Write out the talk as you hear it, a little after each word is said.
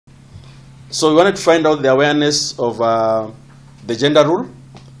So we wanted to find out the awareness of the gender rule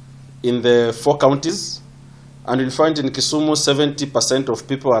in the 4 counties. And we find in Kisumu, 70% of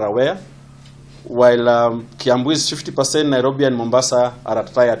people are aware, while Kiambu is 50%, Nairobi and Mombasa are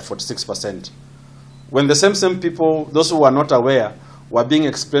at tie at 46%. When the same people, those who are not aware, were being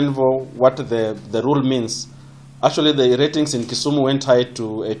explained for what the rule means, actually the ratings in Kisumu went high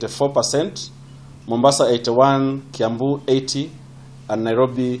to 84%, Mombasa 81, Kiambu 80, and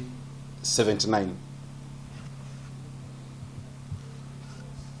Nairobi 79.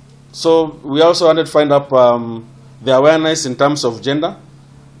 So we also wanted to find out the awareness in terms of gender.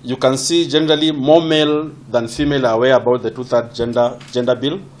 You can see generally more male than female are aware about the 2/3 gender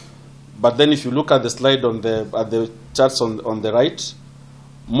bill. But then if you look at the slide at the charts on the right,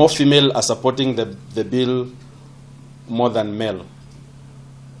 more female are supporting the bill more than male.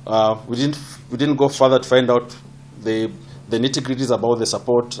 We didn't go further to find out the nitty-gritties about the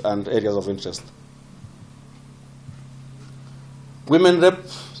support and areas of interest. Women rep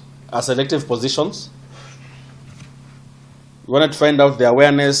are selective positions. We wanted to find out the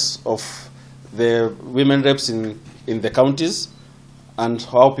awareness of the women reps in the counties and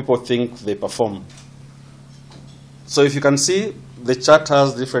how people think they perform. So if you can see, the chart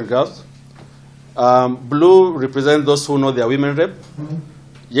has different graphs. Blue represents those who know their women rep.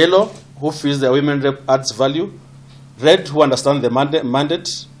 Yellow, who feels their women rep adds value. Red, who understand the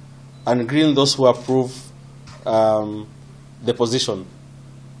mandate. And green, those who approve the position.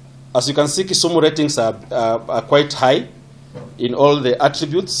 As you can see, Kisumu ratings are quite high in all the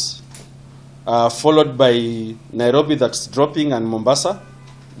attributes, followed by Nairobi, that's dropping, and Mombasa,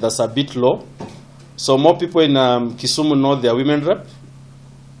 that's a bit low. So more people in Kisumu know their women rep,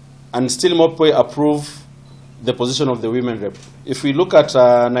 and still more people approve the position of the women rep. If we look at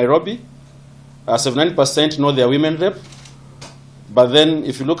Nairobi, 79% know their women rep, but then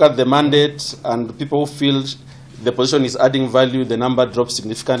if you look at the mandate and people who feel the position is adding value, the number drops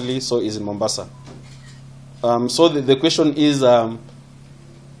significantly, so is in Mombasa. So the question is, are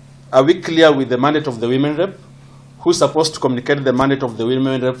we clear with the mandate of the women rep? Who's supposed to communicate the mandate of the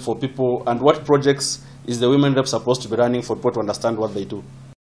women rep for people, and what projects is the women rep supposed to be running for people to understand what they do?